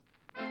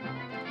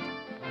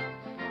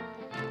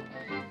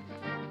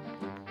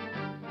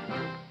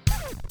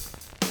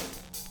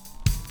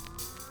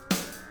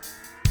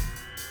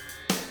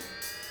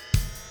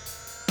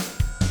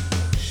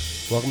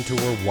Welcome to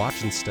We're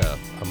Watching Stuff,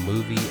 a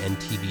movie and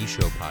TV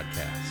show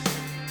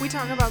podcast. We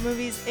talk about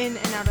movies in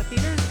and out of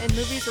theaters and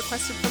movies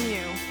requested from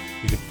you.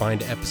 You can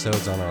find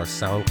episodes on our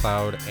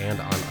SoundCloud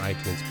and on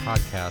iTunes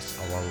podcasts,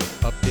 along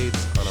with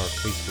updates on our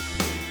Facebook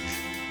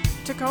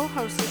page. To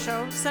co-host the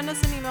show, send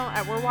us an email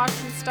at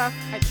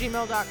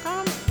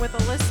we'rewatchingstuff@gmail.com with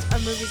a list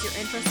of movies you're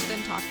interested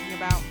in talking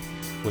about.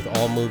 With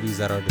all movies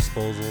at our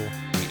disposal,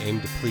 we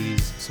aim to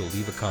please, so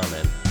leave a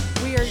comment.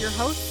 We are your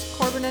hosts,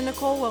 Corbin and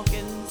Nicole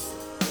Wilkins.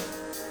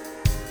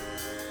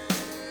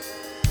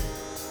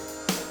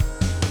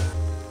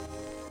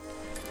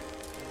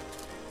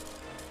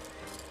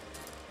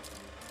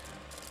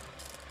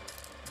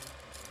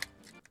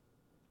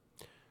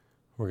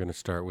 We're going to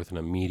start with an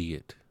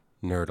immediate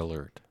nerd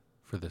alert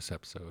for this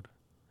episode,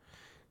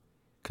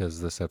 because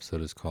this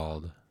episode is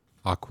called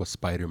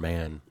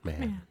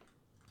AquaSpider-ManMan.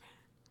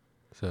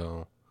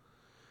 So,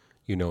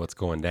 you know what's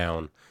going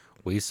down.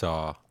 We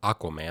saw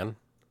Aquaman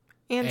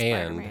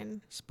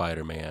And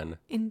Spider-Man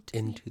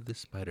into the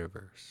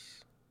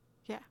Spider-Verse.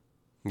 Yeah.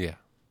 Yeah.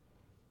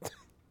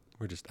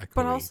 We're just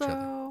echoing But each other.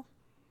 also,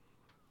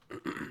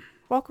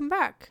 welcome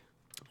back.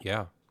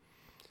 Yeah.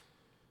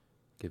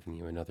 Giving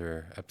you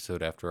another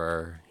episode after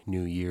our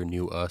New Year,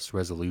 New Us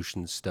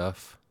resolution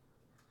stuff.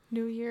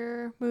 New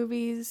Year,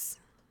 movies,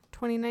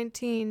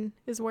 2019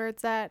 is where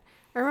it's at.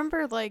 I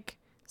remember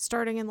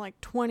starting in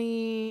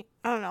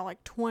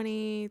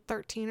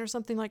 2013 or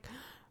something,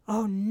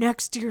 oh,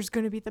 next year's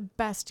going to be the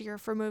best year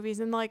for movies.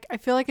 And I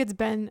feel like it's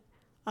been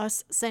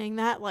us saying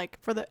that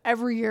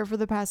every year for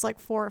the past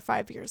 4 or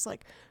 5 years.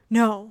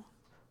 No,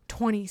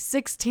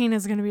 2016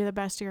 is going to be the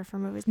best year for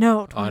movies.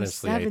 No, 2017.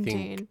 Honestly, I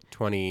think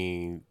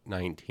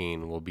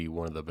 2019 will be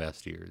one of the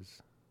best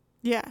years.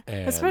 Yeah,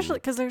 especially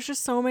because there's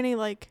just so many,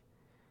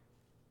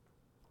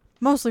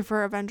 mostly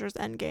for Avengers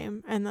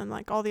Endgame, and then,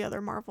 all the other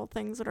Marvel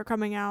things that are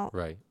coming out.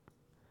 Right.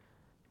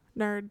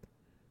 Nerd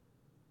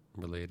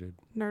Related.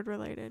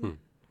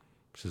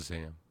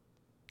 Shazam.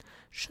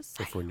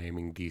 If we're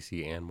naming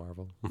DC and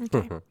Marvel.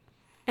 Okay.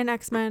 And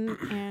X-Men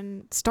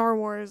and Star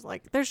Wars.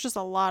 There's just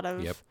a lot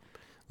of... Yep.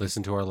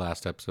 Listen to our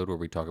last episode where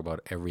we talk about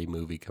every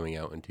movie coming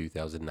out in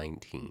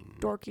 2019.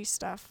 Dorky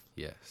stuff.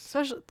 Yes.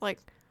 Especially,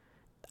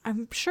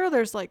 I'm sure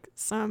there's,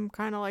 some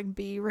kind of,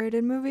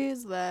 B-rated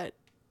movies that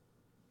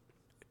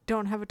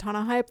don't have a ton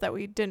of hype that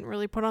we didn't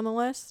really put on the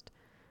list.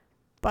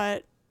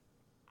 But...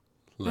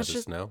 Let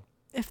us know.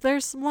 If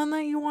there's one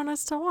that you want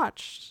us to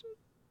watch,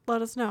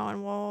 let us know,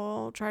 and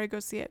we'll try to go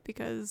see it,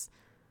 because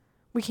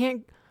we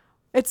can't...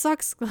 It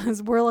sucks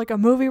because we're a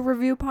movie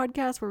review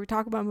podcast where we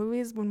talk about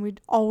movies when we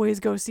always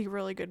go see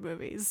really good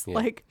movies.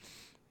 Yeah.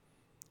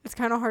 It's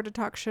kind of hard to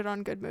talk shit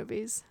on good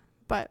movies,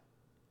 but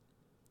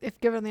if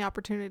given the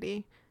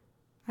opportunity,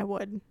 I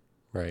would.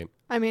 Right.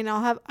 I mean,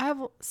 I have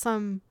a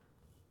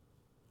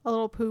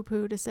little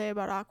poo-poo to say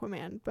about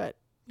Aquaman, but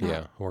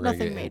yeah, we're going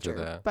to get major,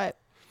 into that. But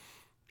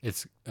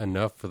it's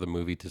enough for the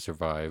movie to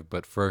survive,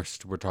 but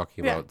first we're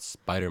talking about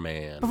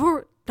Spider-Man.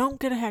 Don't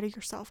get ahead of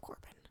yourself,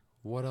 Corbin.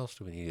 What else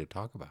do we need to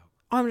talk about?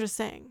 I'm just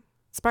saying,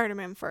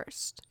 Spider-Man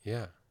first.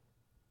 Yeah.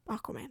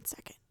 Aquaman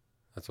second.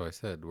 That's what I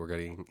said. We're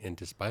getting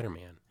into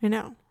Spider-Man. I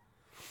know.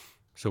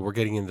 So we're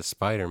getting into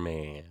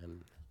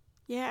Spider-Man.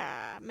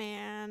 Yeah,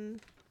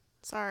 man.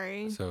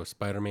 Sorry. So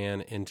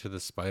Spider-Man Into the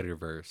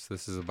Spider-Verse.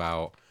 This is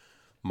about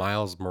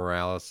Miles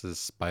Morales'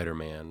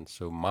 Spider-Man.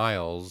 So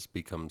Miles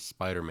becomes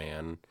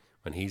Spider-Man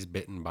when he's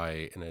bitten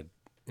by an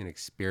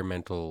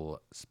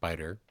experimental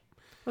spider.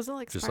 Was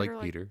it just Spider,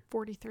 like Peter?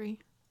 43?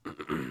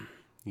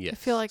 Yes. I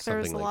feel like there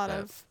was a lot that.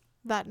 of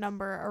that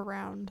number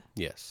around.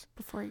 Yes.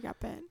 Before he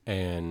got bit.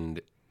 And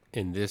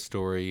in this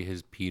story,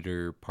 his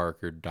Peter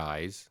Parker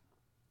dies,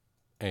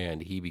 and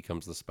he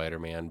becomes the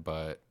Spider-Man,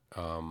 but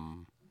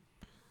some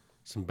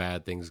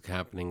bad things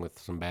happening with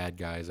some bad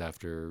guys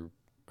after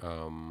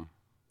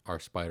our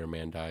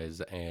Spider-Man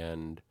dies,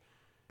 and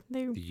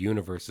the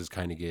universes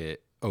kind of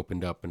get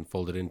opened up and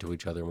folded into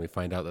each other, and we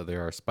find out that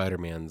there are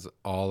Spider-Mans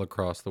all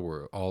across the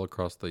world, all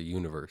across the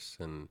universe,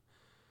 and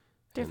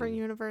different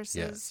universes,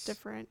 yes.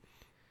 Different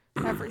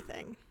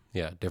everything.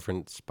 Yeah,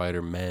 different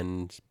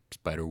Spider-Men,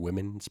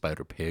 Spider-Women,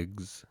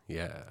 Spider-Pigs,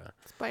 yeah.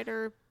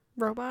 Spider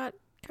robot,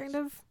 kind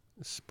of.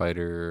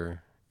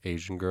 Spider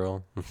Asian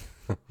girl.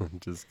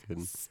 Just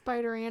kidding.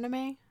 Spider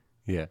anime.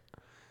 Yeah.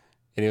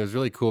 And it was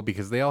really cool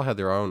because they all had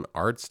their own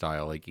art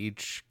style.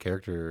 Each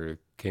character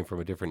came from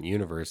a different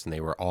universe, and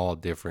they were all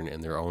different in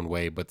their own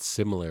way, but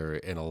similar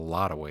in a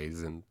lot of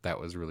ways. And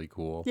that was really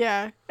cool.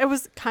 Yeah. It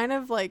was kind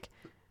of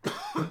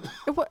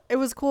it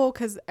was cool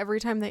because every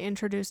time they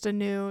introduced a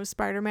new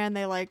Spider-Man,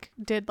 they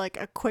did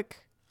a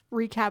quick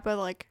recap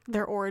of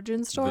their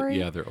origin story.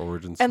 Their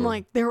origin story.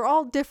 And they were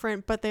all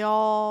different, but they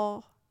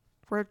all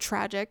were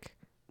tragic.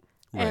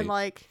 Right.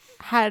 And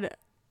had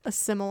a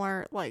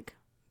similar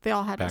they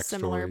all had a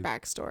similar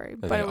backstory.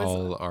 And but they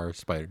all are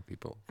spider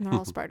people. And they're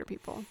all spider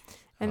people.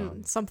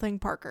 And something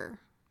Parker.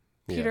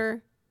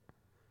 Peter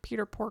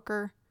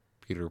Porker.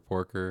 Peter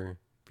Porker.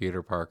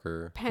 Peter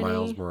Parker. Penny.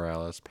 Miles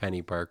Morales.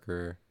 Penny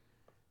Parker.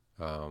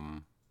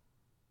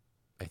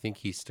 I think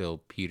he's still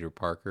Peter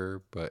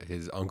Parker, but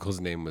his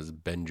uncle's name was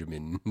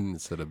Benjamin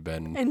instead of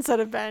Ben. Instead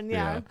of Ben,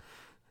 yeah.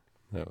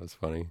 That was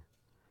funny.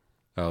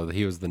 Oh,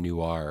 he was the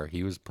noir.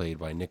 He was played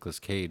by Nicolas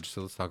Cage.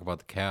 So let's talk about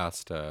the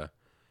cast. Am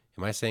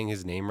I saying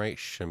his name right?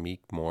 Shameik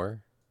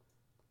Moore?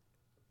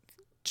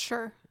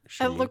 Sure.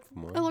 Shameik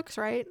It looks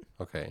right.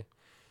 Okay.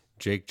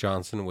 Jake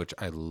Johnson, which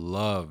I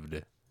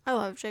loved. I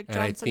love Jake And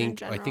Johnson in I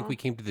general. think we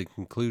came to the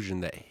conclusion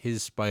that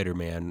his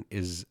Spider-Man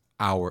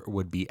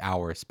would be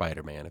our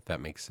Spider-Man, if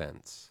that makes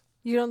sense.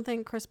 You don't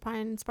think Chris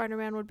Pine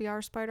Spider-Man would be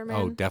our Spider-Man?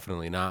 Oh,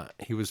 definitely not.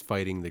 He was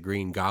fighting the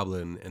Green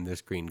Goblin, and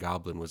this Green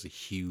Goblin was a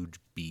huge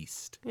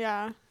beast.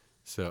 Yeah.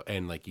 So,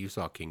 and like you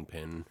saw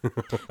Kingpin.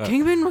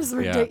 Kingpin was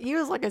ridiculous. He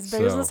was like as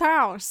big as this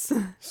house.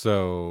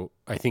 So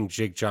I think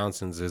Jake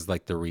Johnson's is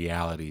like the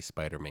reality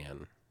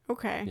Spider-Man.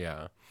 Okay.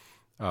 Yeah.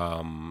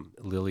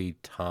 Lily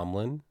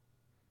Tomlin.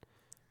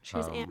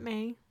 She's Aunt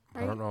May,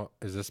 right? I don't know.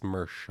 Is this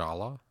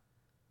Mahershala?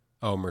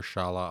 Oh,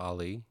 Mahershala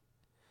Ali.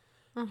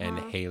 And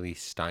Haley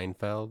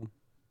Steinfeld.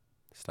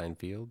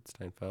 Steinfeld.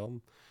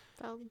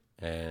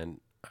 And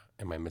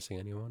am I missing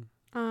anyone?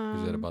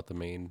 Is it about the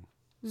main?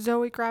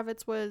 Zoe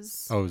Kravitz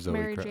was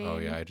Mary Jane. Oh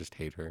yeah, I just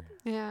hate her.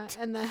 Yeah,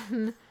 and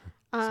then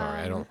Sorry,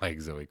 I don't like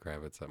Zoe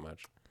Kravitz that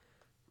much.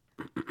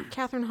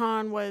 Catherine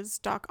Hahn was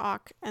Doc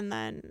Ock, and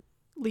then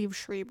Liev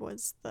Schreiber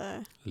was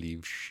the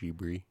Liev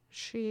Schreiber.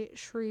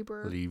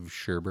 Schreiber. Liev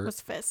Schreiber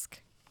was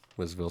Fisk.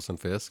 Was Wilson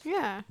Fisk?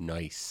 Yeah.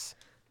 Nice.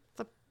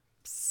 The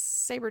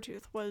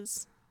Sabretooth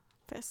was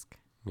Fisk.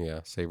 Yeah,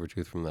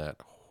 Sabretooth from that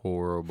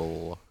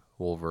horrible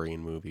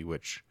Wolverine movie,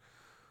 which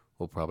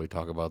we'll probably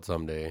talk about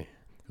someday.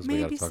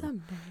 Maybe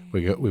someday.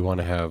 We want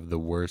to have the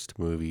worst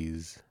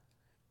movies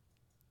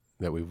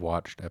that we've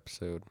watched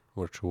episode,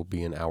 which will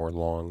be an hour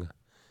long.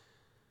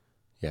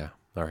 Yeah.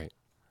 All right.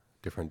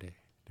 Different day.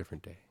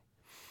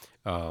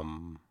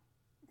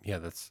 Yeah,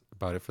 that's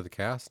about it for the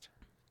cast.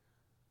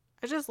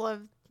 I just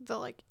love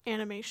the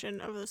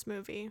animation of this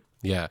movie.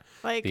 Yeah.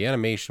 Like the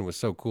animation was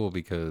so cool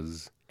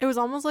because it was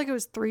almost like it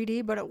was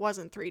 3D, but it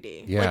wasn't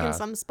 3D. Yeah. Like in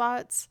some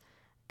spots,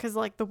 because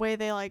the way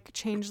they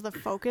changed the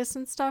focus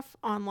and stuff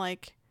on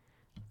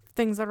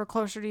things that are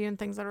closer to you and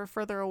things that are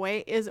further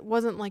away it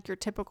wasn't like your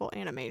typical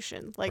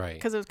animation, right.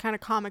 Because it was kind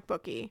of comic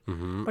booky,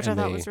 which I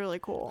thought was really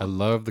cool. I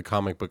love the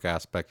comic book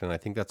aspect, and I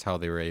think that's how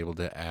they were able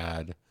to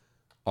add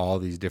all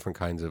these different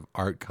kinds of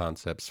art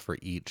concepts for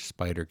each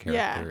spider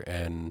character,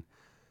 and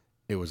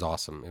it was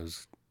awesome. It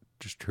was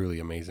just truly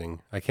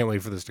amazing. I can't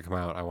wait for this to come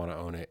out. I want to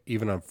own it,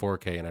 even on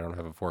 4K, and I don't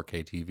have a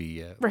 4K TV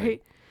yet.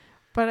 Right,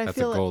 but I that's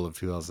feel a goal of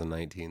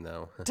 2019,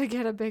 though. To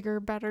get a bigger,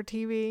 better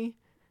TV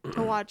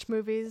to watch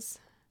movies.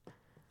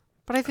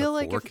 But I feel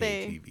like 4K if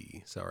they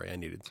TV. Sorry, I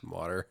needed some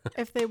water.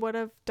 If they would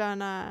have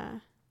done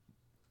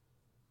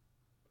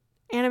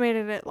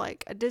animated it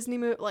like a Disney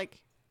movie,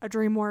 like a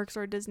DreamWorks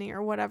or a Disney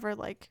or whatever,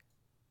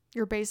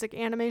 your basic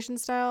animation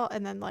style,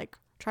 and then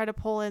try to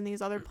pull in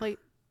these other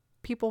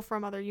people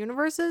from other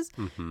universes,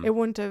 it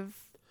wouldn't have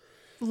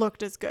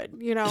looked as good,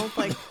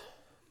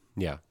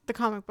 Yeah. The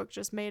comic book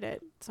just made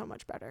it so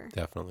much better.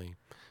 Definitely.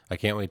 I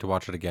can't wait to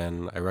watch it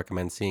again. I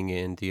recommend seeing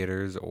it in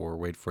theaters or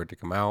wait for it to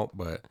come out,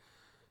 but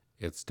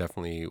it's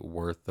definitely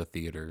worth the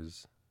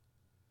theaters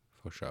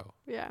for sure.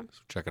 Yeah.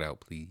 So check it out,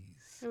 please.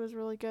 It was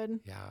really good.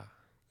 Yeah.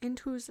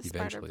 Into the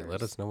Eventually. Spider-Verse.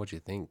 Let us know what you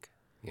think,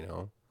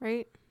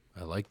 Right?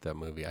 I like that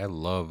movie. I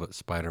love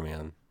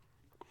Spider-Man.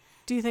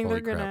 Do you think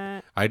Holy they're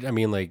crap. going to... I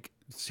mean,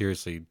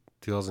 seriously,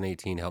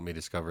 2018 helped me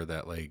discover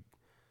that,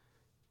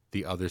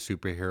 the other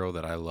superhero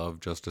that I love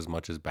just as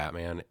much as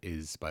Batman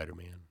is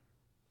Spider-Man.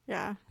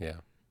 Yeah. Yeah.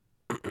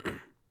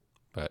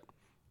 But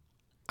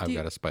I've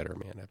got a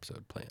Spider-Man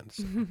episode planned,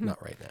 so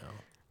not right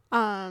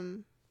now.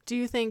 Do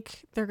you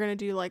think they're going to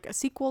do a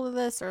sequel to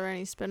this or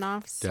any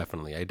spin-offs?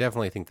 Definitely. I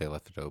definitely think they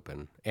left it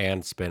open.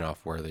 And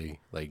spin-off where they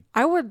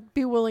I would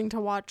be willing to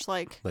watch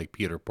like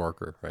Peter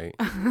Porker, right?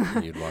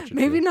 You'd watch it.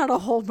 Maybe too. not a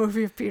whole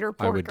movie of Peter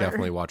Porker. I would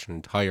definitely watch an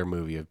entire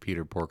movie of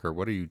Peter Porker.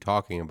 What are you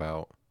talking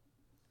about?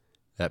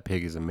 That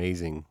pig is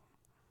amazing.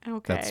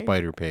 Okay. That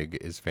spider pig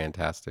is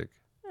fantastic.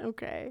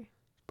 Okay.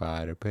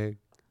 Spider pig.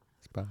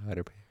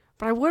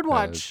 But I would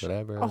watch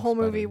whatever, a whole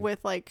movie Spider-Man.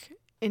 with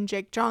in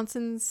Jake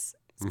Johnson's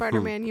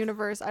Spider-Man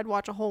universe. I'd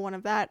watch a whole one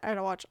of that. I'd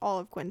watch all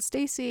of Gwen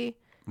Stacy.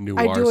 Noir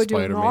I'd do a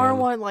Spider-Man. noir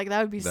one.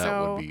 That would be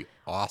That would be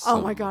awesome.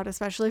 Oh my god,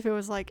 especially if it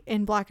was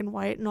in black and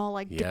white and all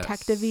Yes.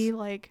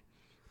 detective-y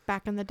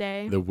back in the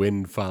day. The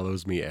wind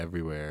follows me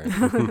everywhere.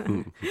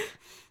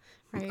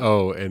 Right.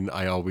 Oh, and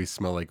I always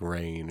smell like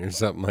rain or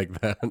something like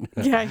that.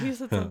 Yeah, he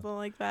said something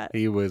like that.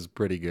 He was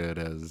pretty good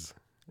as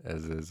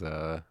his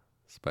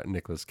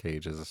Nicolas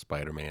Cage as a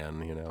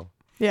Spider-Man,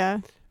 Yeah.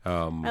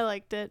 I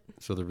liked it.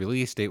 So the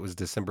release date was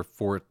December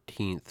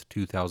 14th,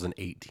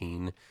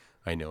 2018.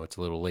 I know it's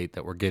a little late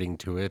that we're getting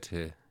to it.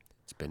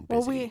 It's been busy.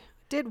 Well, we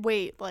did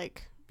wait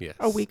yes.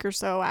 a week or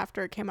so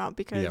after it came out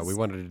because we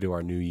wanted to do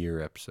our New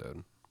Year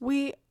episode.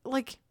 We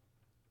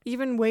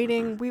even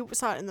waiting, we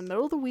saw it in the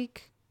middle of the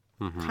week,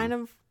 kind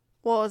of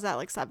well, it was at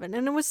like 7,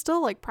 and it was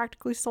still like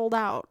practically sold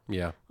out.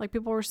 Yeah. Like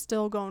people were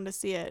still going to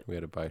see it. We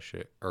had to buy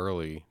shit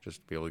early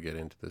just to be able to get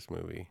into this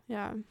movie.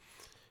 Yeah.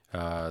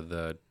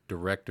 The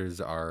directors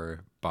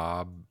are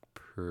Bob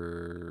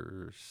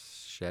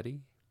Perschetti?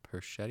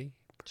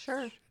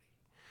 Sure.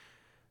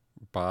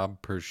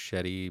 Bob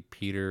Perschetti,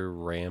 Peter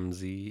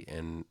Ramsey,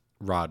 and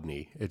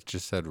Rodney. It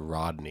just said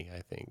Rodney, I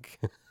think.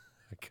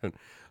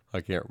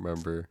 I can't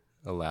remember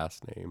a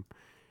last name.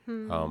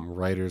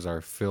 Writers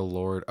are Phil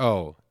Lord.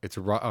 Oh,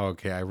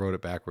 okay. I wrote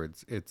it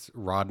backwards. It's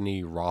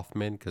Rodney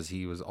Rothman because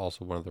he was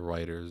also one of the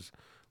writers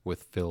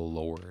with Phil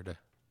Lord.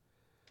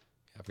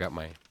 I've got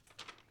my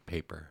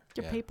paper.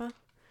 Your paper.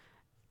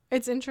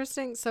 It's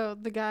interesting. So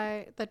the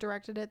guy that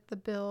directed it, the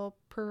Bill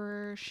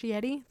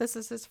Perschetti, this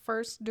is his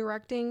first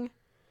directing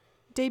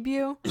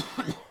debut.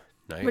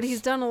 Nice. But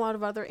he's done a lot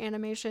of other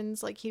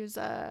animations. Like he was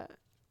a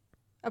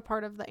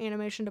part of the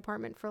animation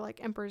department for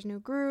like Emperor's New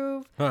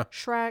Groove,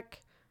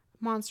 Shrek,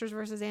 Monsters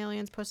vs.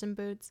 Aliens, Puss in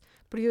Boots.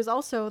 But he was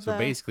also So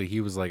basically,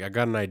 he was like, I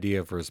got an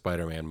idea for a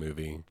Spider-Man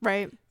movie.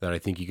 Right. That I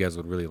think you guys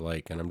would really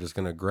like. And I'm just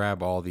going to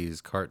grab all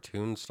these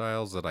cartoon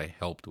styles that I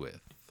helped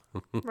with.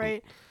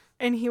 Right.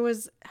 And he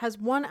has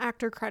one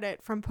actor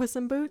credit from Puss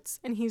in Boots.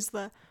 And he's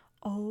the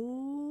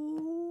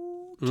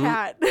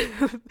cat.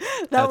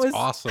 That's was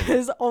awesome.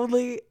 His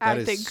only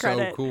acting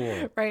credit. So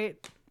cool. Right.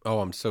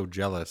 Oh, I'm so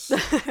jealous.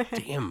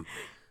 Damn.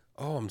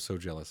 Oh, I'm so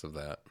jealous of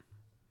that.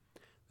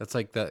 That's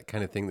like that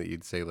kind of thing that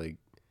you'd say, like,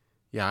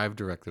 yeah, I've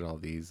directed all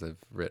these. I've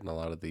written a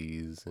lot of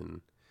these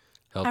and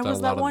helped out a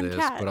lot of this.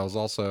 Cat. But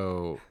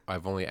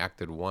I've only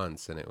acted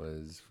once, and it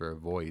was for a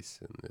voice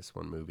in this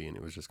one movie, and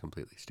it was just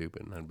completely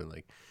stupid. And I'd been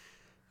like,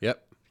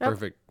 yep.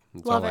 Perfect.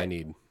 That's all I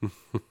need.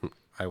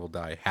 I will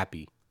die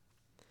happy.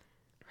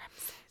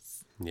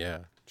 Ramses.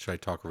 Yeah. Should I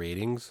talk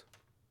ratings?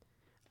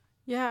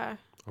 Yeah.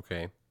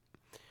 Okay.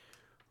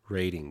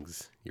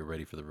 Ratings. You're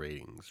ready for the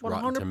ratings. 100%.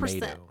 Rotten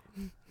Tomato.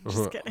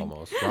 Just kidding.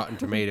 Almost. Rotten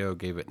Tomato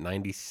gave it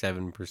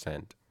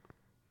 97%.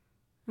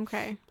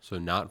 Okay. So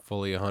not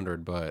fully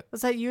 100, but...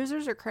 Was that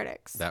users or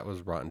critics? That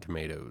was Rotten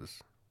Tomatoes.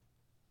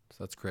 So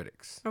that's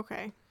critics.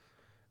 Okay.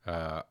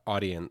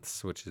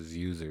 Audience, which is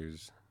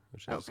users,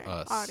 which is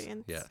us.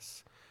 Audience.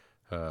 Yes.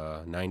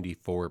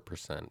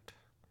 94%. And,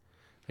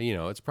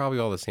 it's probably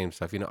all the same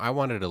stuff. I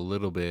wanted a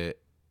little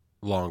bit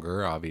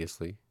longer,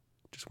 obviously.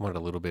 Just wanted a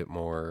little bit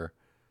more,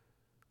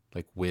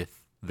 like,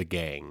 with the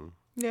gang.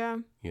 Yeah.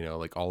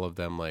 Like all of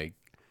them, like,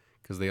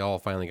 because they all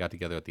finally got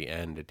together at the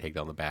end to take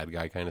down the bad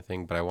guy kind of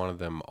thing. But I wanted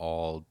them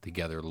all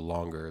together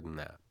longer than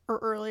that. Or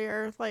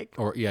earlier, like,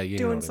 or yeah,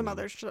 doing some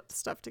other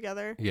stuff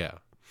together. Yeah.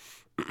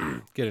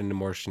 Get into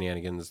more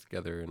shenanigans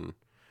together and,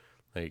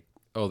 like,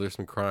 oh, there's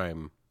some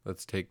crime.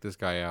 Let's take this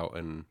guy out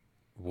and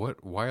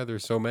why are there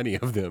so many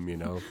of them,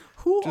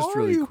 Who just are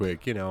really you?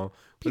 Quick, would have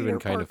been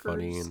kind of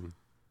funny and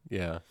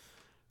yeah.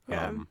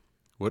 Yeah.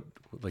 What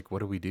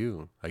do we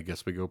do? I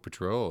guess we go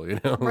patrol,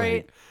 Right.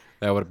 Like,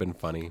 that would have been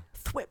funny.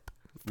 Thwip.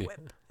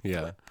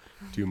 Yeah.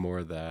 Do more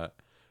of that.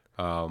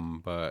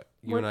 But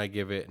you and I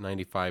give it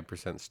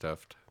 95%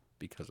 stuffed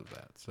because of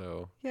that.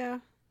 So yeah.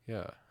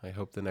 I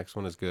hope the next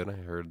one is good. I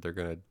heard they're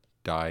gonna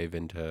dive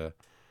into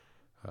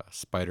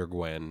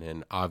Spider-Gwen,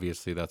 and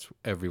obviously that's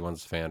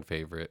everyone's fan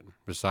favorite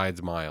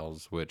besides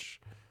Miles, which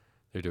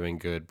they're doing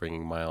good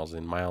bringing Miles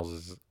in. Miles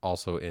is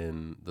also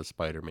in the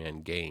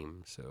Spider-Man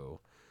game, so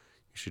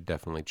you should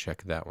definitely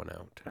check that one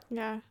out.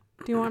 Yeah.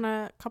 Do you want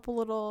a couple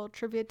little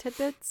trivia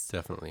tidbits?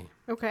 Definitely.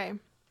 Okay.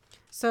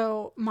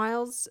 So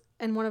Miles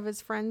and one of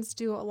his friends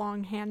do a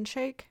long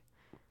handshake.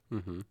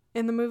 Mm-hmm.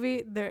 In the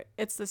movie,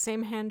 it's the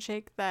same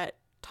handshake that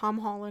Tom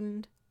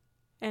Holland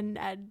and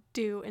Ed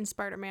do in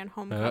Spider-Man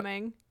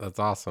Homecoming. That's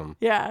awesome.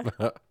 Yeah.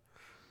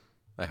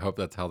 I hope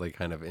that's how they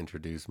kind of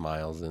introduce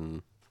Miles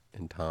in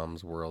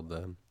Tom's world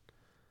then.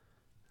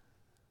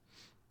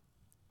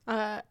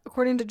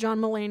 According to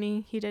John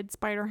Mulaney, he did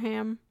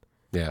Spider-Ham.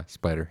 Yeah,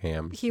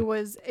 Spider-Ham. He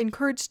was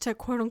encouraged to,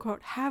 quote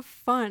unquote, have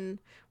fun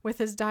with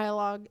his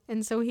dialogue.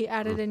 And so he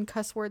added in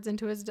cuss words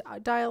into his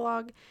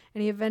dialogue.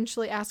 And he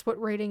eventually asked what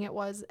rating it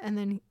was. And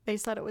then they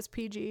said it was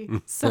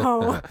PG.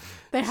 So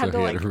they had to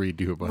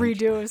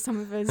redo some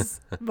of his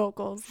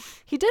vocals.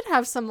 He did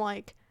have some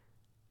like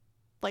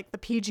the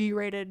PG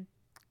rated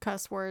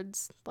cuss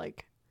words,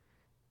 like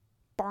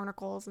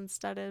barnacles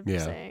instead of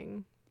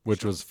saying.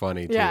 Which was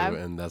funny too. Yeah.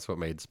 And that's what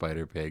made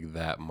Spider-Pig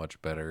that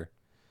much better.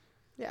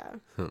 Yeah.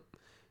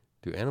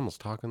 Do animals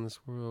talk in this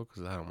world?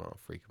 Because I don't want to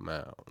freak them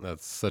out.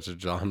 That's such a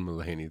John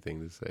Mulaney thing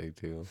to say,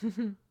 too.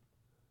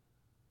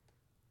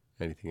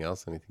 Anything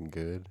else? Anything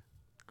good?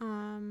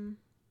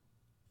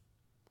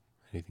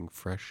 Anything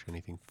fresh?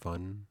 Anything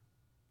fun?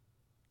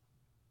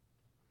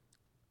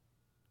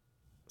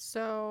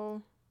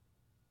 So,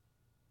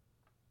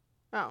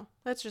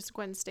 that's just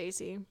Gwen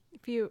Stacy.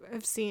 If you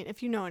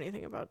know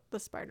anything about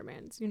the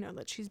Spider-Mans, you know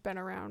that she's been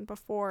around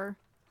before.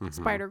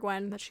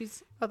 Spider-Gwen, that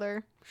she's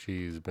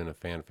been a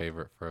fan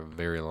favorite for a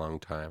very long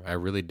time. I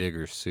really dig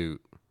her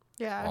suit.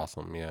 Yeah.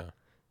 Awesome, yeah.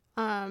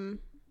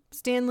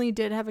 Stan Lee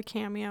did have a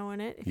cameo in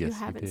it, if yes, you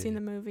haven't seen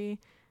the movie.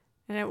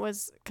 And it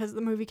was because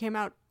the movie came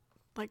out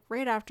like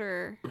right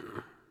after,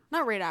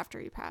 not right after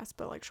he passed,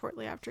 but like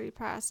shortly after he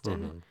passed,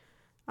 and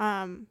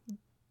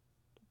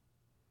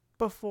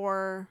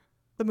before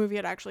the movie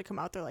had actually come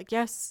out, they're like,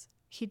 yes,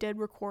 he did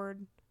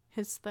record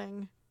his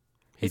thing.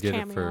 He did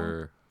cameo. it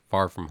for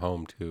Far From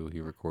Home too.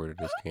 He recorded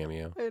his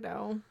cameo. I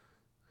know.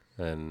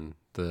 And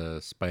the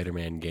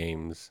Spider-Man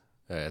games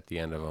at the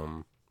end of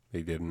them,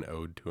 they did an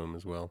ode to him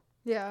as well.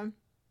 Yeah.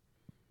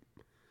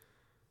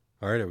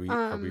 All right,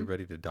 are we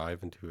ready to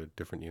dive into a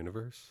different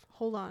universe?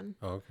 Hold on.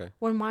 Oh, okay.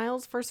 When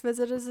Miles first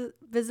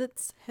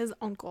visits his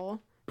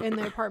uncle in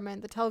the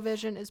apartment, the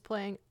television is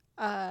playing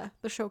the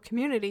show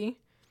Community,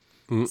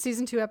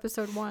 season 2,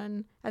 episode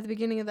 1. At the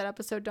beginning of that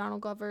episode, Donald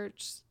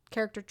Glover's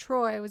character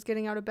Troy was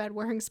getting out of bed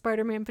wearing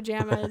Spider-Man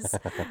pajamas.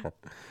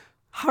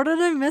 How did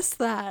I miss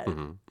that?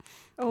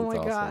 Oh my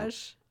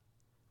gosh.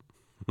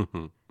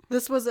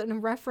 This was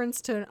in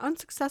reference to an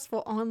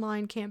unsuccessful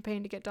online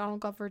campaign to get Donald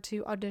Glover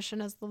to audition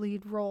as the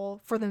lead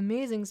role for The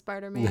Amazing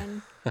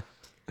Spider-Man.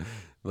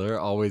 They're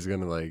always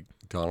going to like,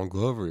 Donald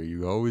Glover,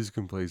 you always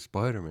can play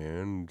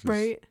Spider-Man. Just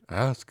right?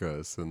 Ask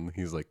us. And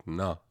he's like,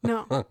 no.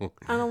 No,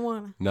 I don't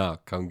want to. No,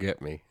 come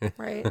get me.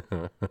 Right?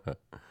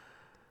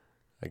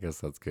 I guess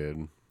that's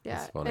good. Yeah,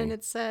 that's funny. And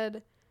it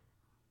said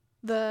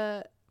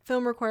the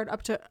film required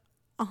up to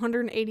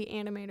 180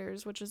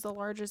 animators, which is the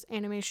largest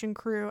animation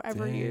crew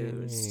ever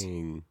used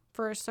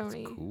for a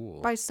Sony. That's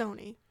cool. By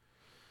Sony.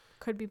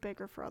 Could be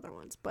bigger for other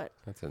ones, but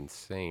that's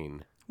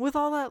insane. With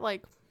all that,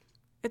 like,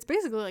 it's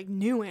basically like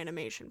new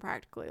animation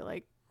practically,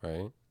 like,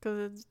 right?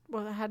 Because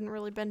it hadn't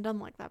really been done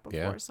like that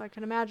before, so I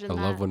can imagine I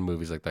love when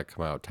movies like that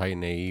come out.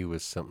 Titan AE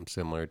was something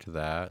similar to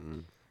that,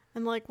 and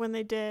like when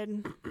they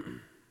did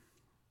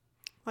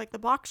like the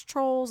Box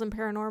Trolls and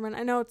Paranorman.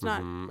 I know it's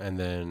not. And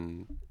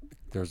then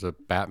there's a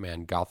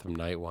Batman Gotham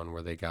Knight one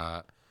where they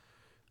got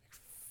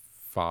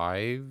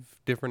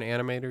 5 different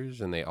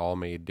animators and they all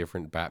made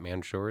different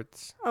Batman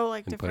shorts. Oh,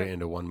 like and different. Put it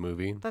into one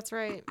movie. That's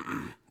right.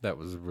 That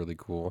was really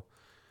cool.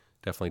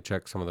 Definitely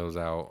check some of those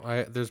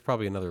out. There's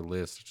probably another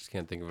list. I just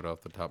can't think of it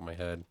off the top of my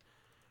head.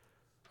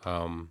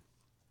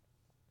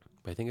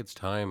 I think it's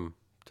time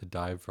to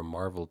dive from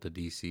Marvel to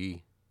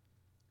DC.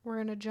 We're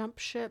in a jump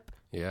ship.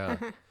 Yeah.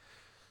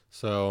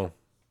 So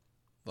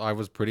I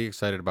was pretty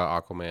excited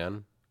about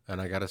Aquaman,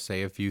 and I got to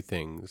say a few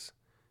things.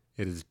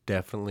 It is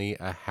definitely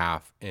a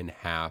half and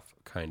half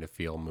kind of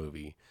feel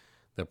movie.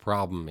 The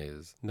problem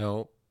is,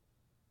 do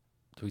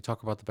we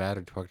talk about the bad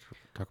or talk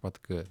about the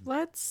good?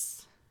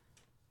 Let's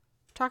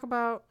talk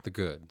about the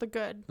good. The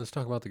good. Let's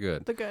talk about the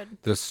good. The good.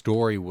 The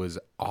story was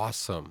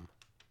awesome.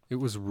 It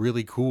was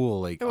really cool.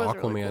 Like,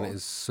 Aquaman really cool.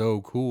 Is so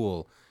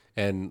cool.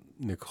 And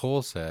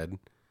Nicole said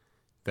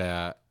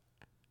that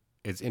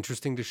it's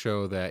interesting to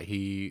show that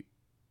he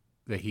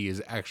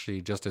is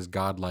actually just as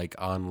godlike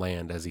on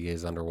land as he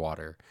is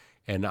underwater.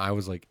 And I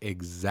was like,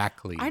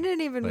 exactly. I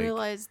didn't even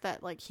realize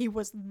that like he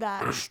was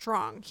that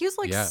strong. He was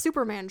like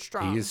Superman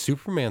strong. He is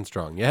Superman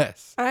strong,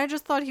 yes. And I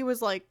just thought he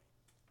was like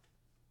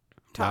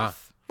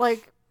tough.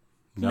 Like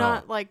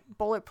not like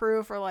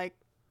bulletproof or like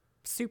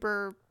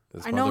super.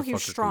 This I know he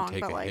was strong,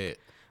 but like hit.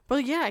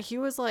 But yeah, he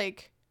was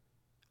like,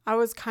 I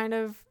was kind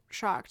of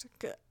shocked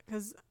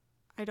because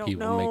I don't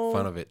know. People make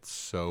fun of it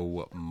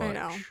so much. I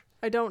know.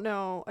 I don't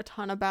know a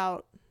ton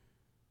about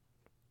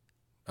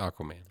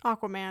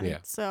Aquaman. Yeah.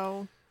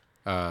 So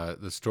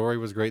the story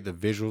was great. The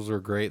visuals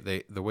were great.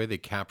 The way they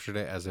captured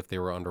it as if they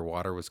were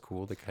underwater was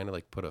cool. They kind of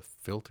like put a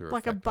filter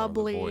like a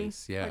bubbly on the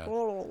voice. Yeah.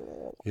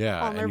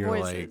 Like, on their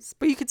voices. Like,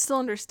 but you could still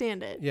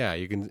understand it. Yeah,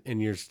 you can,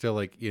 and you're still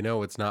like,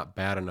 it's not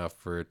bad enough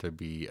for it to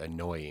be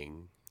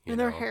annoying. And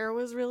their hair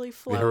was really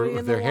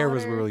flowy. Their hair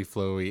was really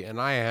flowy,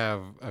 and I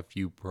have a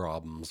few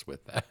problems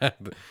with that.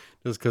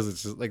 Just because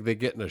it's just like they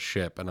get in a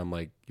ship, and I'm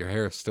like, your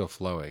hair is still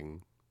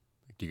flowing.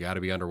 You got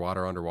to be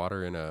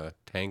underwater in a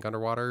tank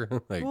underwater.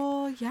 Like,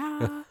 well,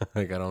 yeah.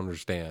 Like I don't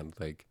understand.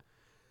 Like,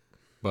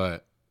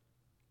 but,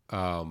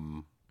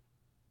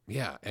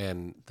 yeah,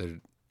 and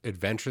the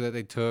adventure that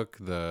they took,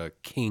 the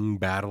king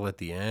battle at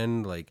the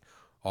end, like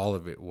all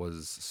of it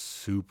was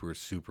super,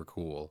 super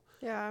cool.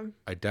 Yeah.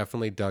 I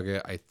definitely dug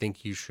it. I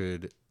think you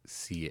should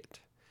see it.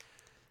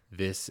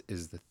 This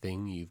is the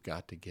thing you've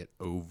got to get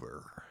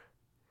over.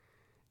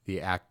 The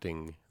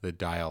acting, the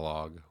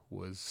dialogue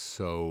was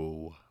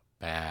so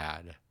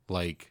bad.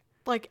 Like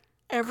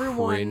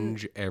everyone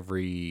cringe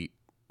every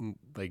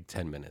like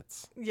 10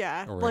 minutes.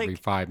 Yeah. Or every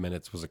 5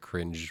 minutes was a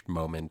cringe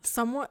moment.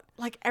 Somewhat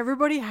like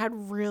everybody had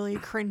really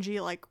cringy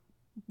like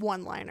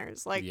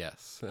one-liners. Like,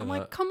 yes. I'm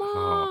like, come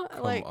on.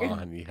 Come like,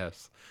 on,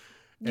 yes.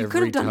 You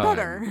could have done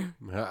better.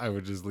 I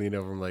would just lean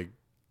over and like,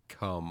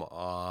 come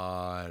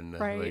on.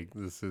 Right. Like,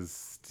 this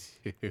is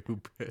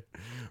stupid.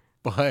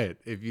 But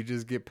if you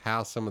just get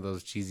past some of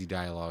those cheesy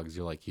dialogues,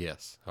 you're like,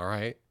 yes, all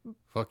right,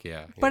 fuck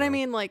yeah. But I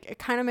mean, like, it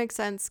kind of makes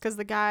sense because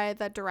the guy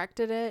that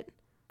directed it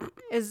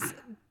is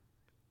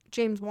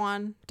James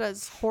Wan,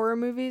 does horror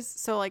movies.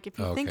 So, like, if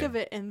you think of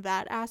it in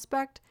that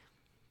aspect,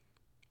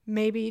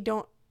 maybe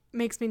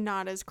makes me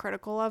not as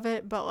critical of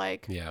it. But,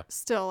 like,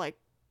 still, like,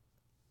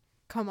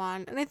 come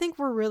on. And I think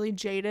we're really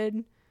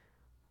jaded.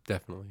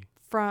 Definitely.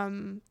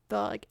 from the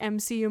like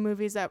MCU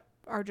movies that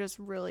are just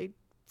really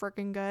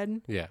freaking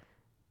good. Yeah.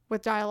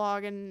 With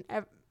dialogue and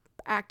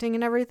acting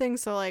and everything.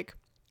 So like,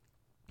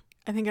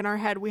 I think in our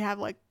head we have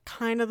like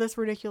kind of this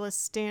ridiculous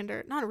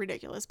standard, not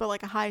ridiculous, but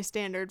like a high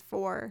standard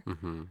for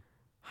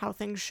how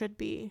things should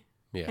be.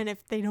 Yeah. And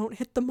if they don't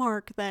hit the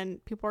mark, then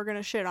people are going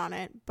to shit on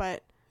it.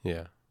 But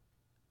yeah,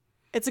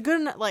 it's a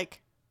good,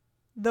 like,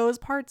 those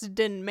parts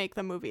didn't make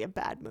the movie a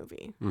bad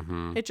movie.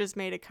 It just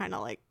made it kind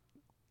of like,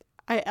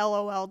 I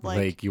LOL'd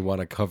like you want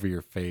to cover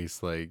your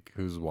face, like,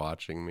 who's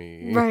watching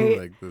me? Right.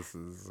 Like, this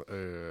is,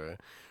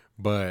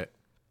 but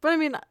I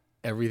mean,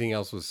 everything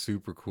else was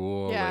super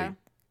cool. Yeah.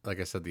 Like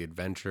I said, the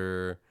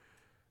adventure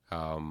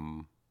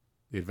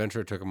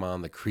took them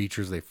on. The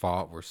creatures they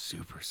fought were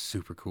super,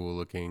 super cool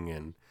looking.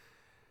 And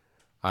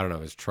I don't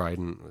know, his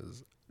trident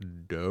was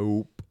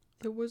dope.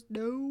 It was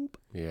dope.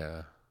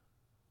 Yeah.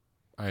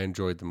 I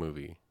enjoyed the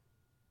movie.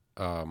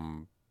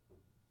 The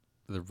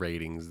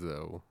ratings,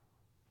 though.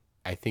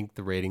 I think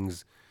the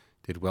ratings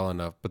did well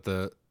enough, but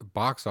the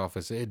box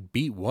office, it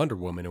beat Wonder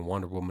Woman, and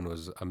Wonder Woman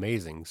was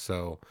amazing.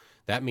 So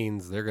that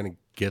means they're going to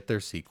get their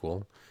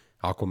sequel.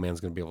 Aquaman's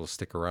going to be able to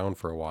stick around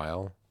for a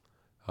while,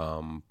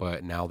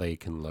 but now they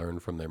can learn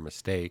from their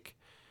mistake.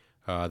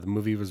 The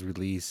movie was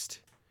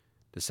released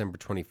December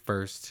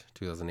 21st,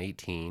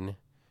 2018.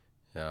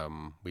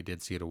 We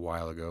did see it a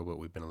while ago, but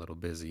we've been a little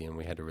busy, and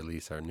we had to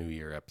release our New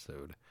Year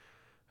episode.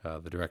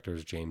 The director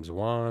is James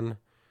Wan.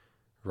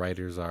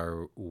 Writers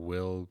are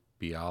Will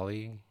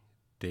Bialy,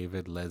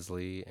 David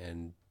Leslie,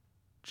 and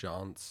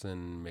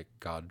Johnson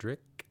McGodrick.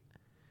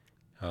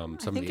 Some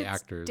of the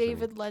actors.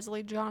 David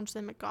Leslie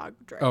Johnson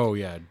McGodrick. Oh,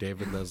 yeah.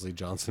 David Leslie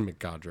Johnson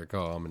McGodrick.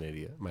 Oh, I'm an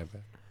idiot. My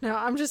bad. No,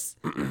 I'm just.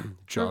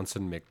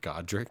 Johnson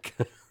McGodrick.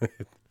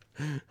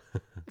 I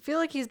feel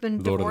like he's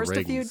been Lord of the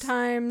divorced a few Rings.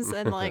 times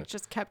and like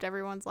just kept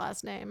everyone's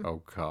last name.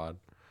 Oh, God.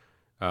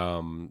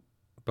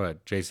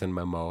 But Jason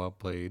Momoa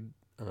played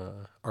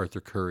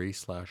Arthur Curry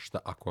 /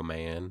 the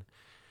Aquaman.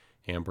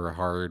 Amber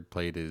Heard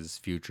played his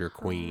future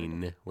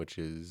queen, which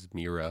is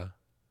Mira.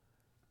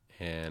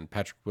 And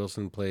Patrick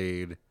Wilson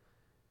played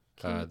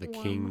the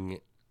King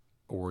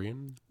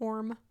Orm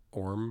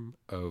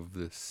of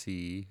the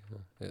Sea,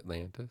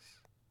 Atlantis.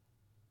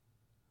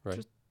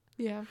 Right?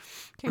 Yeah.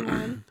 King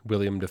Orm.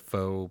 William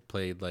Dafoe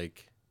played,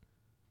 like,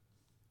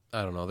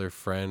 I don't know, their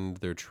friend,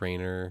 their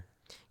trainer.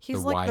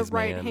 He's the like the wise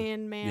man.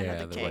 right-hand man Yeah, of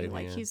the the king. right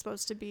Like hand. he's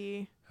supposed to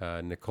be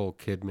Nicole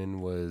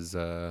Kidman was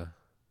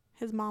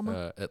his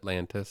mama.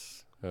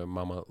 Atlantis,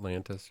 Mama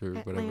Atlantis or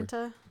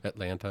whatever.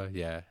 Atlanta,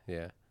 yeah.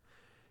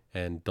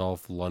 And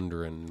Dolph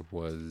Lundgren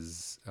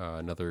was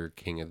another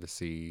king of the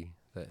sea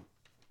that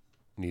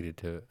needed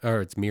to,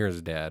 or it's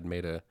Mira's dad,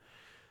 made a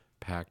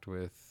pact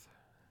with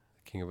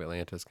the King of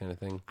Atlantis kind of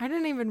thing. I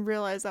didn't even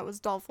realize that was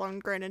Dolph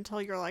Lundgren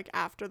until you're like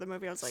after the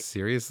movie. I was like,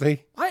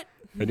 seriously? what?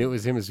 I knew it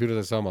was him as soon as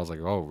I saw him. I was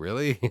like, oh,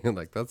 really?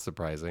 Like, that's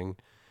surprising.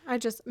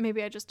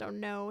 Maybe I just don't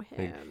know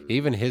him.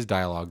 Even his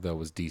dialogue, though,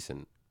 was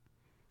decent.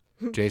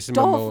 Jason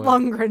Dolph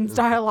Momoa, Lundgren's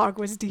dialogue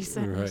was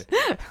decent.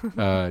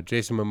 Right.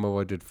 Jason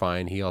Momoa did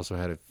fine. He also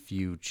had a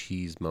few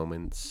cheese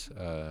moments.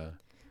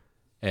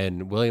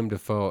 And William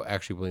Dafoe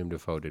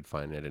did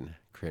fine. I didn't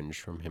cringe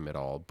from him at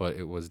all. But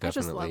it was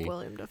definitely... I just love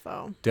William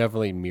Dafoe.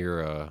 Definitely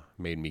Mira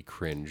made me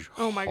cringe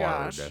Oh my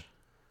hard. gosh.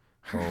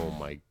 Oh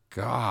my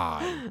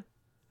God.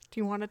 Do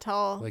you want to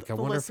tell the wonder if it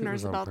was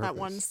listeners on about that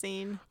one purpose.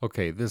 scene?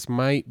 Okay, this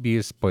might be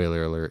a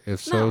spoiler alert.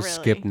 If so, Not really.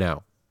 skip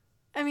now.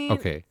 I mean,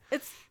 Okay.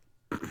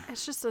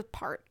 It's just a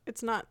part.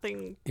 It's not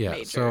thing Yeah,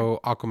 major. so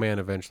Aquaman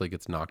eventually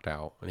gets knocked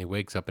out, and he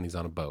wakes up and he's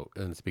on a boat.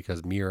 And it's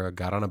because Mira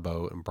got on a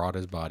boat and brought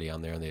his body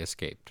on there, and they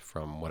escaped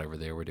from whatever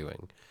they were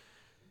doing.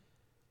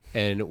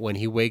 And when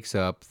he wakes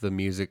up,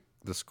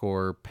 the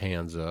score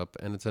pans up,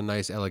 and it's a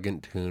nice,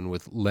 elegant tune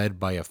led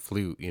by a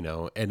flute,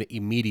 And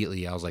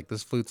immediately I was like,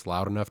 this flute's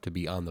loud enough to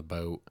be on the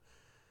boat.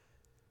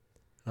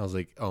 I was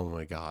like, oh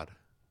my God.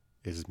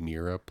 Is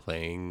Mira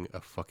playing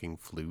a fucking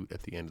flute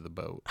at the end of the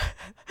boat?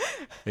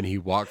 And he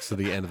walks to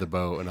the end of the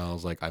boat, and I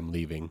was like, I'm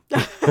leaving.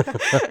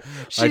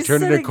 I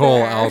turned to Nicole.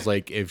 There. I was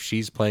like, if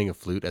she's playing a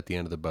flute at the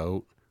end of the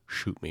boat,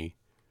 shoot me.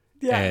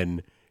 Yeah.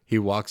 And he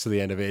walks to the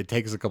end of it. It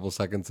takes a couple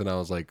seconds, and I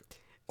was like,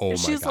 oh my God.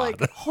 She's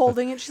like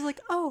holding it. She's like,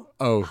 oh,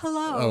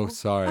 hello. Oh,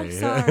 sorry. I'm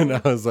sorry. And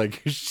I was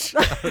like,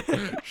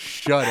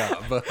 shut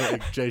up.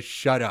 Like, just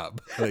shut up.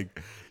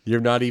 Like,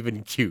 you're not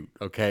even cute,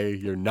 okay?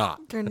 You're not.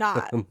 You're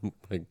not.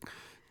 Like,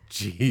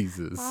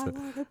 Jesus. I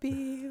want to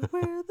be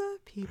where the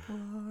people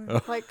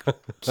are. Like,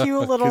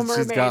 cute Little 'Cause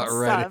Mermaid she's got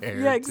red stuff. hair,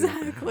 Yeah, too.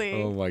 exactly.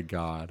 Oh my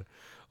God.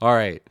 All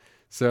right.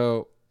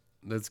 So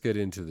let's get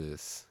into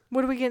this.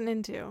 What are we getting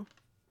into?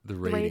 The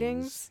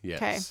ratings? Yes.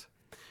 Okay.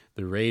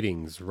 The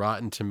ratings.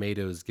 Rotten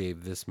Tomatoes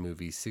gave this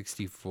movie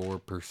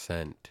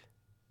 64%.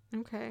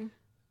 Okay.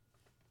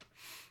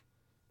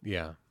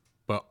 Yeah.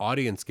 But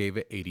audience gave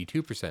it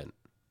 82%.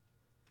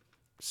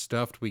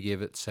 Stuffed, we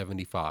gave it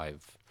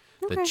 75.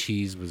 The Okay.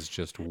 cheese was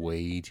just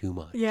way too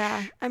much.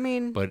 Yeah, I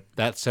mean, But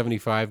that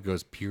 75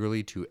 goes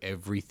purely to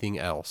everything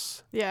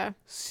else. yeah.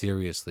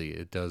 Seriously,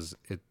 it does.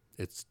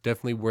 It's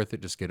definitely worth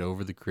it. Just get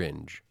over the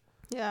cringe.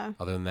 Yeah.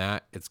 Other than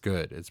that, it's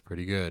good. It's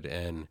pretty good.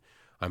 And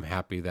I'm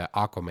happy that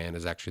Aquaman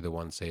is actually the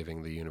one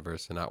saving the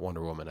universe and not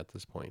Wonder Woman at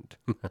this point.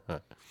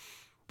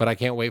 But I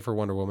can't wait for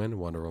Wonder Woman.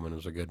 Wonder Woman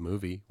was a good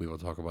movie. We will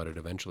talk about it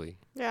eventually.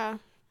 Yeah.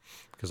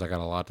 Because I got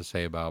a lot to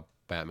say about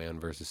Batman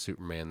versus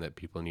Superman that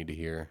people need to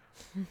hear.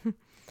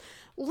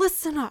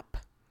 Listen up.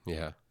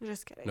 Yeah.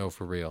 Just kidding. No,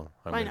 for real.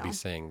 I'm going to be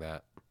saying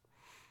that.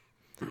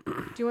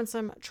 Do you want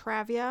some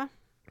trivia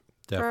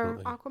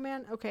Definitely. for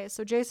Aquaman? Okay,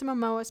 so Jason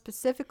Momoa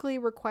specifically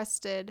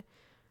requested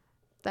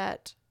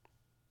that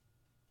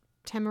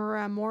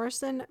Tamara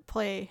Morrison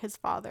play his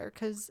father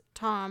because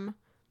Tom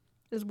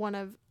is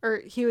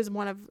he was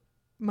one of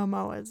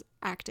Momoa's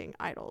acting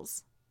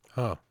idols.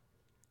 Huh.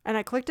 And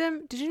I clicked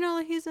him. Did you know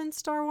that he's in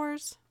Star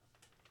Wars?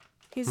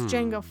 He's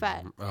Jango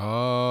Fett.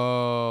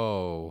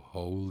 Oh,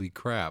 holy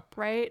crap.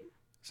 Right?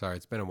 Sorry,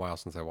 it's been a while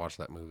since I watched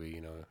that movie.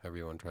 You know,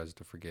 everyone tries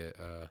to forget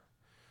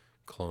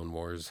Clone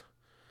Wars.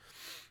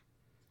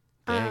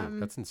 Dang,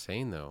 that's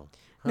insane, though.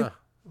 Huh.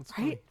 That's right?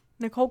 funny.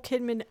 Nicole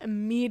Kidman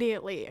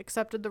immediately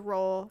accepted the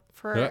role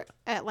for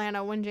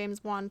Atlanta when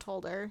James Wan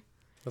told her.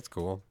 That's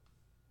cool.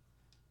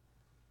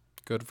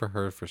 Good for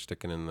her for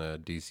sticking in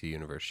the DC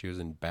universe. She was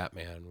in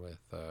Batman with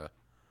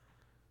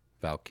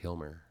Val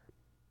Kilmer.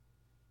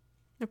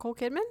 Nicole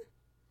Kidman?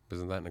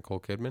 Isn't that Nicole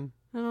Kidman?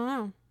 I don't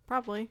know.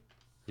 Probably.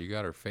 You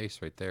got her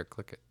face right there.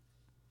 Click it.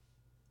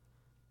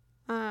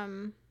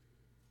 I'm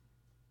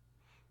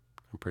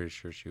pretty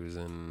sure she was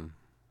in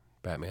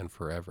Batman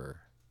Forever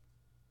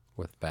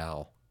with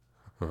Val.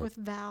 With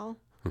Val.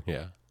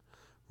 Yeah.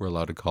 We're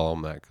allowed to call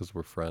him that because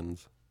we're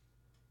friends.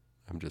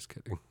 I'm just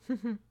kidding.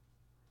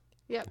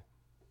 Yep.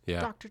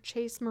 Yeah. Dr.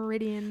 Chase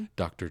Meridian.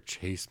 Dr.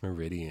 Chase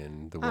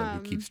Meridian, the one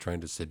who keeps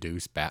trying to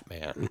seduce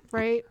Batman.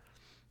 Right.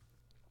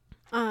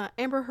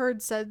 Amber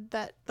Heard said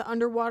that the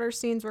underwater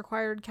scenes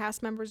required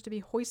cast members to be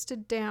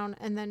hoisted down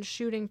and then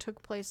shooting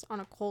took place on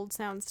a cold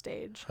sound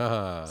stage.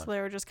 So they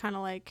were just kind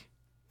of like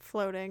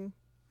floating.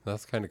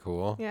 That's kind of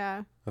cool.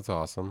 Yeah. That's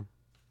awesome.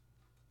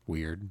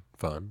 Weird.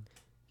 Fun.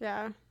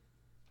 Yeah.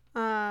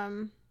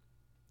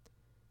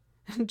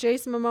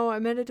 Jason Momoa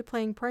admitted to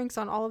playing pranks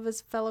on all of his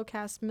fellow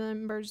cast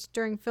members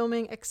during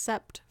filming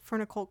except for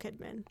Nicole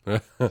Kidman.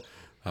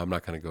 I'm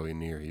not going to go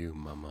near you,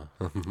 mama.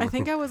 I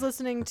think I was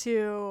listening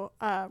to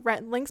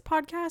Rhett and Link's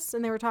podcast,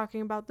 and they were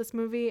talking about this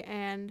movie,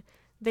 and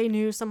they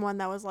knew someone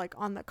that was like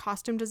on the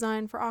costume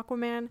design for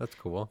Aquaman. That's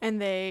cool.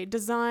 And they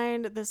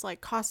designed this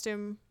like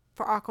costume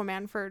for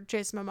Aquaman for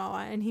Jason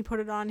Momoa, and he put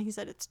it on. He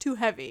said it's too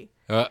heavy,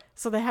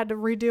 so they had to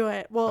redo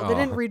it. Well, they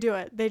didn't redo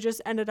it. They just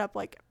ended up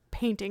like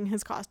painting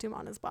his costume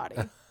on his body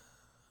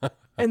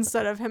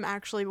instead of him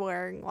actually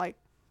wearing like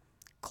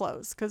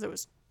clothes because it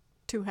was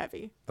too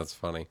heavy. That's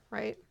funny.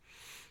 Right?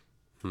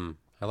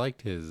 I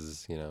liked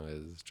his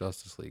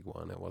Justice League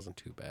one. It wasn't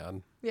too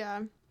bad.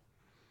 Yeah.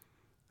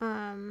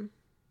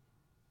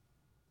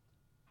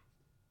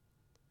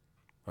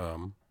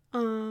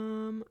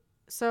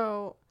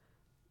 So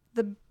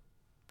the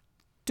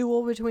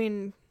duel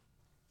between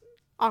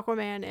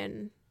Aquaman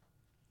and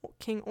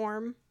King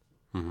Orm,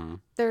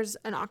 there's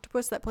an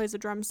octopus that plays a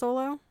drum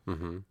solo.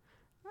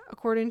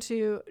 According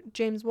to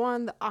James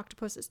Wan, the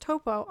octopus is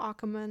Topo,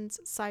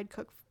 Aquaman's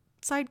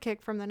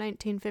sidekick from the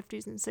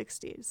 1950s and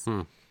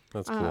 60s.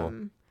 That's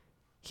cool.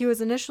 He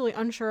was initially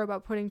unsure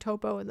about putting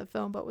Topo in the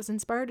film, but was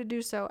inspired to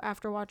do so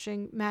after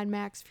watching Mad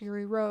Max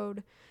Fury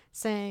Road,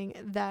 saying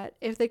that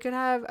if they could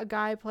have a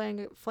guy playing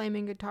a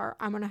flaming guitar,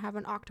 I'm going to have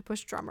an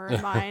octopus drummer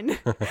in mind.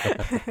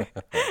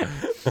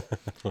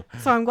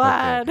 So I'm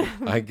glad. Okay.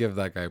 I give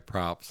that guy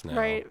props now.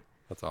 Right.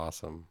 That's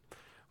awesome.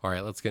 All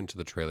right, let's get into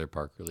the trailer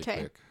park really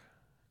quick.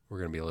 We're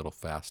going to be a little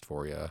fast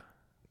for you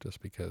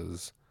just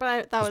because.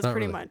 But that was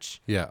pretty really,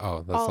 much. Yeah.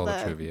 Oh, that's all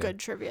the trivia. Good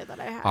trivia that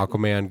I had.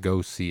 Aquaman,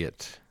 go see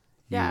it.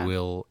 Yeah.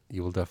 You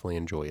will definitely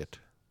enjoy it.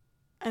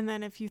 And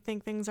then if you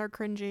think things are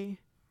cringy,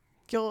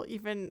 you'll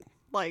even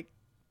like.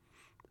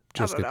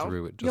 Just get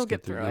through it. You'll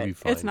get through it. You'll be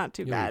fine. It's not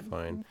too bad. Be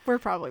fine. We're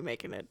probably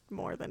making it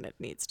more than it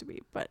needs to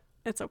be, but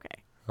it's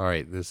okay. All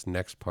right, this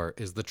next part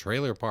is the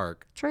trailer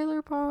park.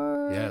 Trailer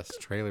park. Yes,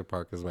 trailer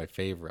park is my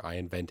favorite. I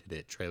invented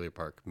it. Trailer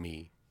park,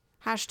 me.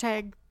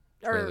 Hashtag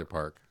trailer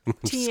park.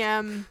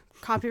 TM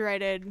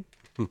copyrighted.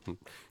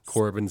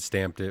 Corbin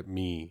stamped it,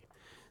 me.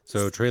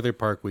 So trailer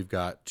park, we've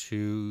got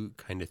two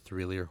kind of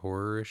thriller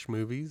horror-ish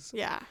movies.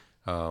 Yeah.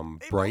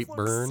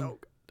 Brightburn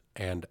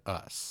and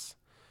Us.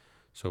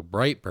 So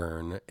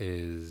Brightburn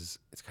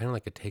it's kind of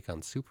like a take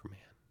on Superman.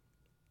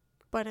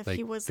 But if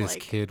he was this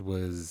kid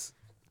was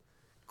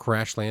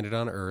crash landed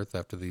on Earth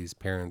after these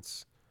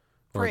parents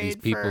or these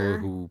people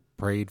who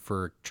prayed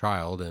for a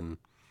child and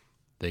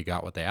they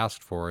got what they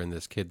asked for, and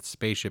this kid's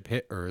spaceship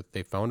hit Earth.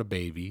 They found a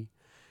baby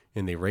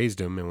and they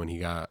raised him, and when he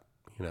got,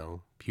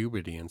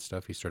 puberty and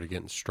stuff, he started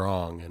getting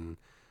strong and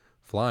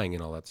flying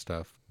and all that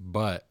stuff.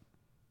 But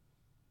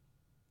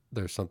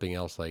there's something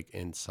else like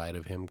inside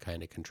of him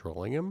kind of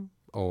controlling him,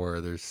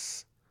 or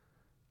there's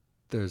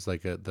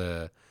like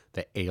the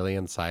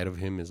alien side of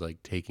him is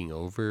like taking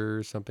over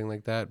or something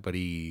like that. But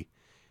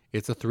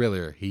it's a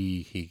thriller.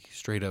 He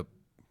straight up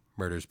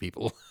murders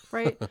people.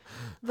 Right?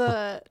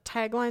 The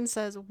tagline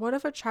says, "What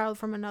if a child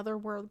from another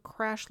world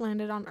crash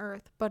landed on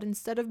Earth, but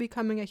instead of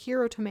becoming a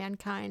hero to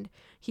mankind,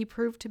 he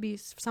proved to be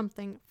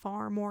something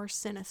far more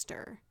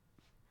sinister?"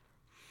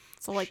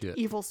 So like Shit.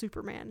 evil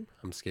Superman.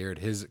 I'm scared.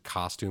 His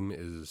costume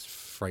is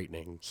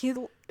frightening.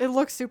 It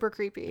looks super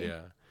creepy.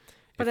 Yeah.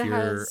 But if it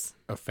you're has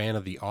a fan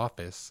of The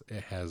Office,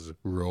 it has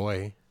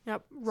Roy.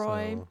 Yep,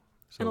 Roy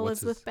So and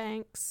what's Elizabeth his-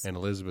 Banks. And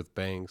Elizabeth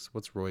Banks.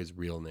 What's Roy's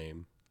real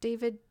name?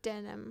 David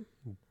Denham.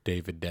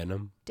 David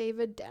Denham.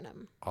 David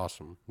Denham.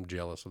 Awesome. I'm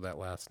jealous of that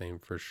last name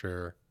for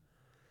sure.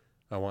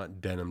 I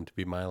want Denham to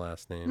be my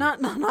last name.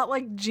 Not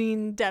like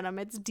Gene Denham.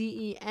 It's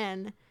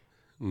DENMAN.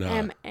 No.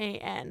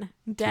 Denman.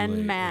 It's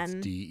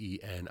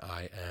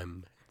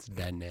DENIM. It's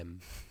Denham.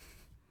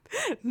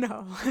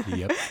 No.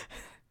 Yep.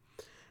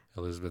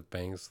 Elizabeth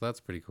Banks. That's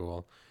pretty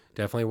cool.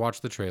 Definitely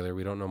watch the trailer.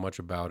 We don't know much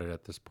about it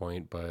at this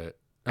point, but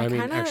I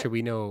mean, actually,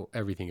 we know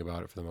everything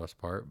about it for the most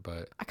part.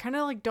 But I kind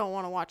of like don't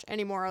want to watch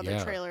any more other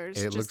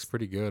trailers. It looks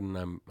pretty good, and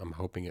I'm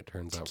hoping it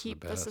turns out for the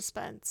keep the best.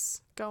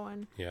 suspense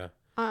going. Yeah.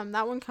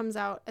 That one comes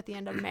out at the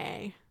end of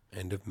May.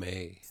 End of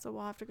May. So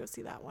we'll have to go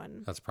see that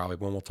one. That's probably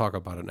when we'll talk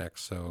about it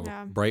next. So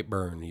Yeah.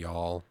 Brightburn,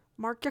 y'all.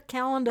 Mark your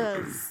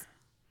calendars.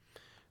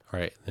 All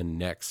right. Then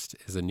next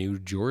is a new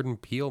Jordan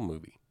Peele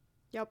movie.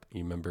 Yep.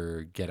 You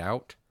remember Get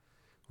Out?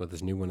 Well,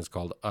 this new one is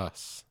called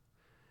Us.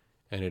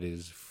 And it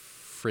is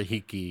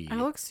freaky. It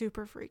looks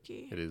super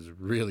freaky. It is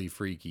really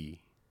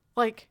freaky.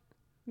 Like,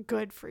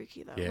 good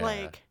freaky, though. Yeah.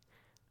 Like,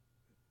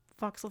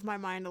 fucks with my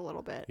mind a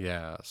little bit.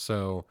 Yeah.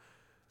 So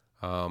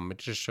it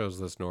just shows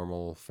this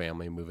normal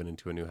family moving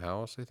into a new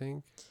house, I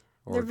think.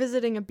 They're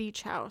visiting a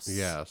beach house.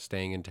 Yeah,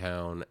 staying in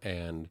town.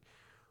 And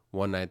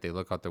one night they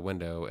look out the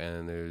window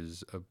and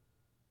there's a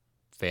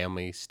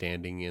family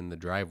standing in the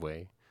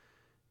driveway.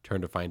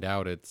 Turn to find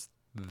out it's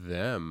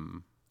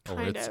them.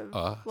 Kind it's of,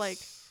 us. like,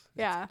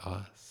 yeah. It's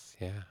us.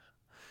 Yeah.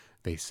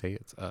 They say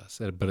it's us.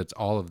 But it's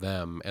all of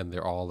them, and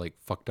they're all like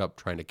fucked up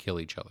trying to kill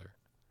each other.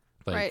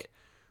 Like, Right.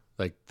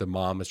 Like the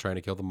mom is trying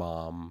to kill the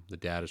mom, the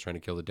dad is trying to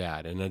kill the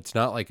dad. And it's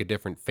not like a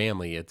different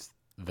family, it's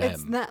them.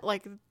 It's not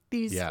like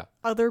these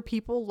other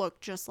people look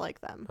just like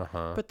them,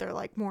 but they're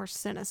like more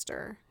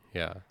sinister.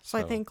 Yeah. So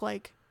I think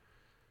like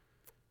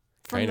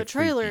from kind the of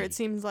trailer, freaky. it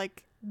seems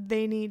like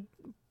they need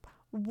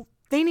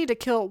to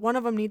kill one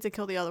of them needs to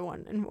kill the other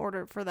one in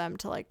order for them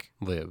to like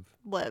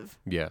live.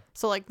 Yeah.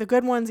 So like the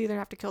good ones either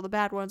have to kill the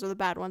bad ones or the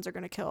bad ones are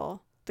going to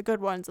kill the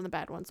good ones and the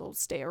bad ones will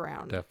stay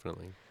around.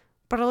 Definitely.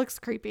 But it looks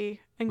creepy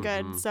and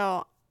good.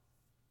 So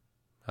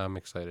I'm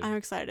excited.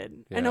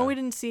 Yeah. I know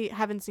we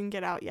haven't seen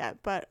Get Out yet,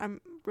 but I'm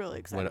really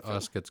excited. When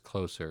Us gets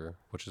closer,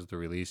 which is the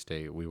release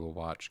date, we will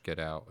watch Get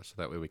Out, so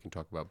that way we can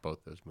talk about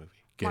both those movies.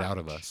 Get Out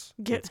of Us.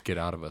 Let's Get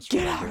Out of Us.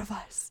 Get Out of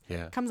Us.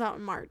 Yeah. Comes out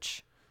in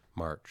March.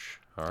 All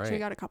right. So we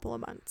got a couple of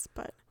months,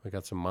 but we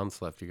got some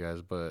months left, you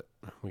guys, but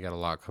we got a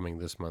lot coming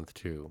this month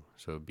too,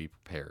 so be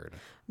prepared.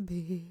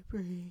 Be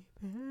prepared.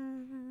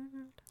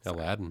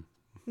 Aladdin.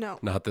 No.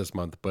 Not this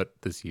month, but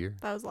this year.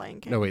 That was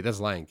Lion King. No, wait, that's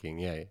Lion King.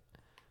 Yeah.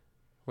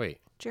 Wait.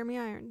 Jeremy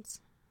Irons.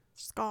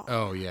 Scar.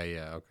 Oh,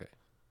 yeah, okay.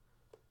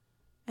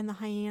 And the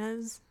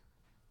hyenas.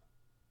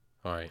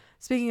 All right.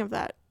 Speaking of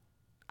that,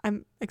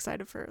 I'm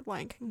excited for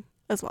Lion King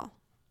as well.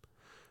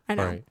 I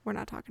know we're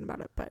not talking about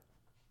it, but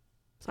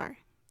sorry.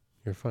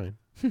 You're fine.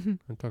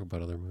 I talk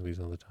about other movies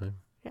all the time.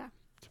 Yeah.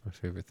 It's my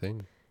favorite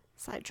thing.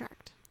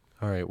 Sidetracked.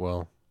 All right,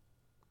 well,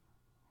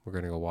 we're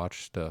going to go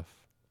watch stuff.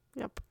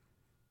 Yep.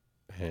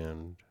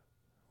 And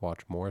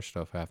watch more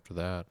stuff after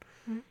that.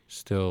 Mm-hmm.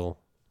 Still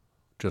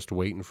just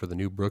waiting for the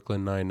new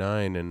Brooklyn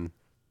Nine-Nine, and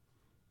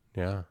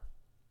yeah.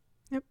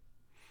 Yep.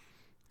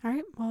 All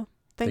right. Well,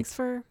 thanks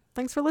for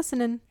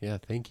listening. Yeah,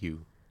 thank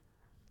you.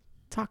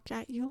 Talk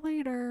at you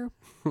later.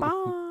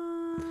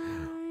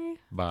 Bye.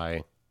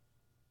 Bye.